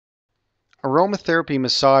Aromatherapy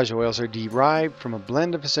massage oils are derived from a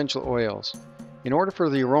blend of essential oils. In order for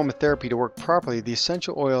the aromatherapy to work properly, the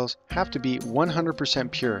essential oils have to be 100%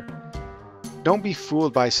 pure. Don't be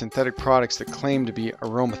fooled by synthetic products that claim to be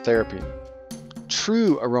aromatherapy.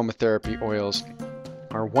 True aromatherapy oils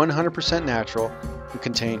are 100% natural and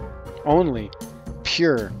contain only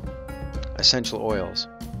pure essential oils.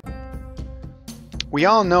 We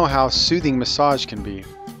all know how soothing massage can be.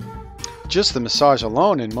 Just the massage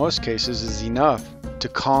alone in most cases is enough to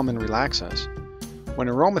calm and relax us. When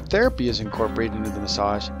aromatherapy is incorporated into the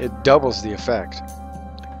massage, it doubles the effect.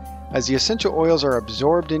 As the essential oils are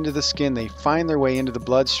absorbed into the skin, they find their way into the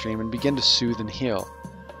bloodstream and begin to soothe and heal.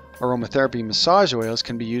 Aromatherapy massage oils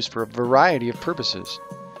can be used for a variety of purposes.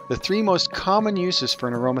 The three most common uses for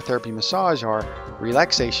an aromatherapy massage are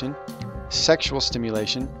relaxation, sexual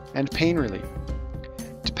stimulation, and pain relief.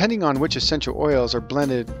 Depending on which essential oils are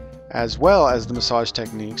blended as well as the massage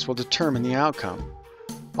techniques will determine the outcome.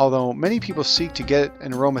 Although many people seek to get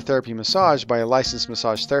an aromatherapy massage by a licensed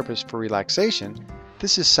massage therapist for relaxation,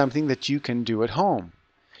 this is something that you can do at home.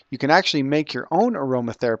 You can actually make your own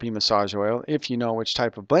aromatherapy massage oil if you know which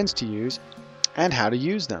type of blends to use and how to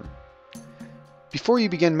use them. Before you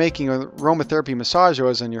begin making aromatherapy massage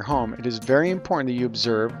oils in your home, it is very important that you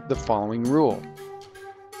observe the following rule.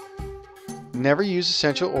 Never use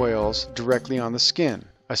essential oils directly on the skin.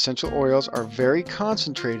 Essential oils are very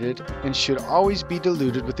concentrated and should always be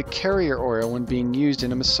diluted with the carrier oil when being used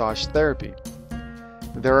in a massage therapy.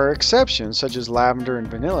 There are exceptions such as lavender and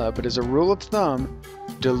vanilla, but as a rule of thumb,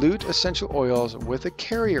 dilute essential oils with a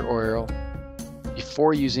carrier oil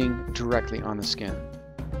before using directly on the skin.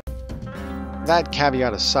 That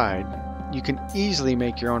caveat aside, you can easily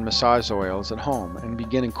make your own massage oils at home and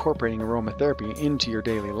begin incorporating aromatherapy into your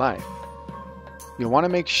daily life. You'll want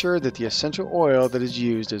to make sure that the essential oil that is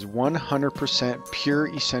used is 100% pure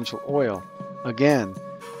essential oil. Again,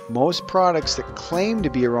 most products that claim to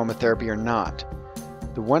be aromatherapy are not.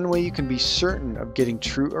 The one way you can be certain of getting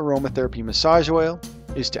true aromatherapy massage oil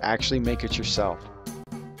is to actually make it yourself.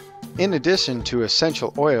 In addition to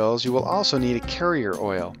essential oils, you will also need a carrier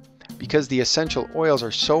oil. Because the essential oils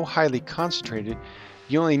are so highly concentrated,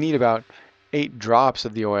 you only need about 8 drops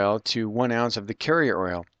of the oil to 1 ounce of the carrier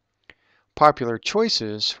oil. Popular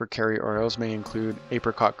choices for carrier oils may include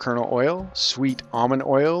apricot kernel oil, sweet almond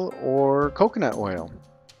oil, or coconut oil.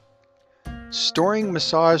 Storing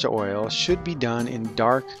massage oil should be done in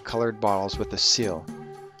dark colored bottles with a seal.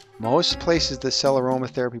 Most places that sell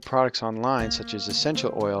aromatherapy products online, such as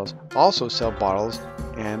essential oils, also sell bottles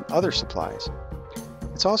and other supplies.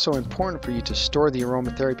 It's also important for you to store the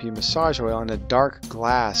aromatherapy massage oil in a dark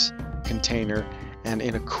glass container and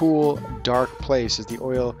in a cool, dark place, as the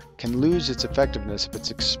oil can lose its effectiveness if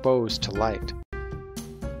it's exposed to light.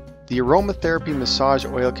 The aromatherapy massage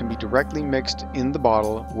oil can be directly mixed in the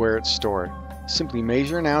bottle where it's stored. Simply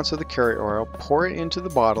measure an ounce of the carrier oil, pour it into the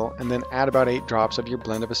bottle, and then add about 8 drops of your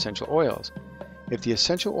blend of essential oils. If the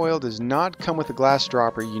essential oil does not come with a glass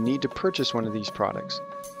dropper, you need to purchase one of these products.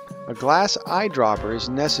 A glass eyedropper is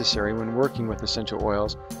necessary when working with essential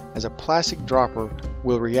oils, as a plastic dropper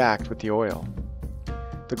will react with the oil.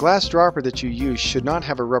 The glass dropper that you use should not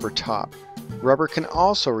have a rubber top. Rubber can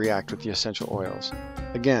also react with the essential oils.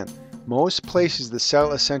 Again, most places that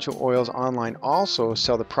sell essential oils online also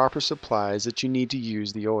sell the proper supplies that you need to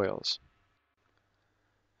use the oils.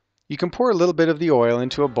 You can pour a little bit of the oil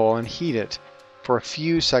into a bowl and heat it for a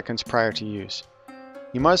few seconds prior to use.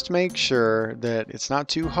 You must make sure that it's not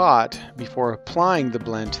too hot before applying the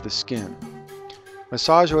blend to the skin.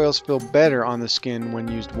 Massage oils feel better on the skin when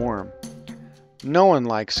used warm. No one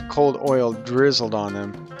likes cold oil drizzled on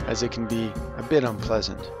them, as it can be a bit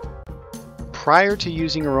unpleasant. Prior to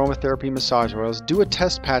using aromatherapy massage oils, do a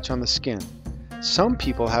test patch on the skin. Some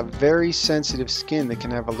people have very sensitive skin that can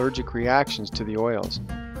have allergic reactions to the oils.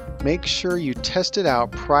 Make sure you test it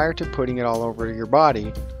out prior to putting it all over your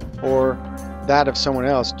body or that of someone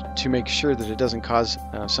else to make sure that it doesn't cause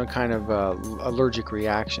some kind of allergic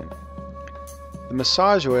reaction. The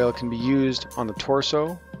massage oil can be used on the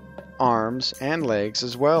torso, arms, and legs,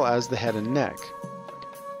 as well as the head and neck.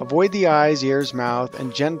 Avoid the eyes, ears, mouth,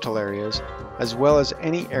 and genital areas, as well as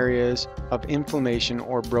any areas of inflammation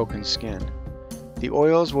or broken skin. The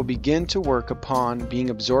oils will begin to work upon being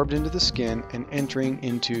absorbed into the skin and entering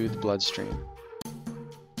into the bloodstream.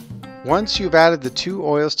 Once you've added the 2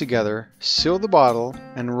 oils together, seal the bottle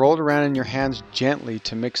and roll it around in your hands gently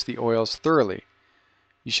to mix the oils thoroughly.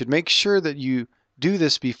 You should make sure that you do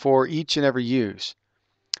this before each and every use.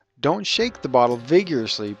 Don't shake the bottle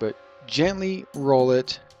vigorously, but gently roll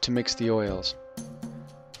it to mix the oils.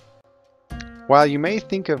 While you may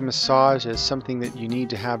think of massage as something that you need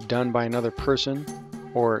to have done by another person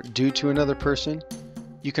or do to another person,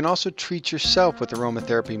 you can also treat yourself with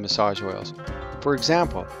aromatherapy massage oils. For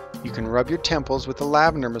example, you can rub your temples with the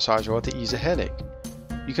lavender massage oil to ease a headache.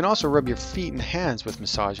 You can also rub your feet and hands with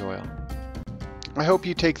massage oil. I hope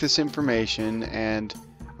you take this information and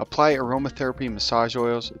apply aromatherapy massage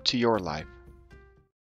oils to your life.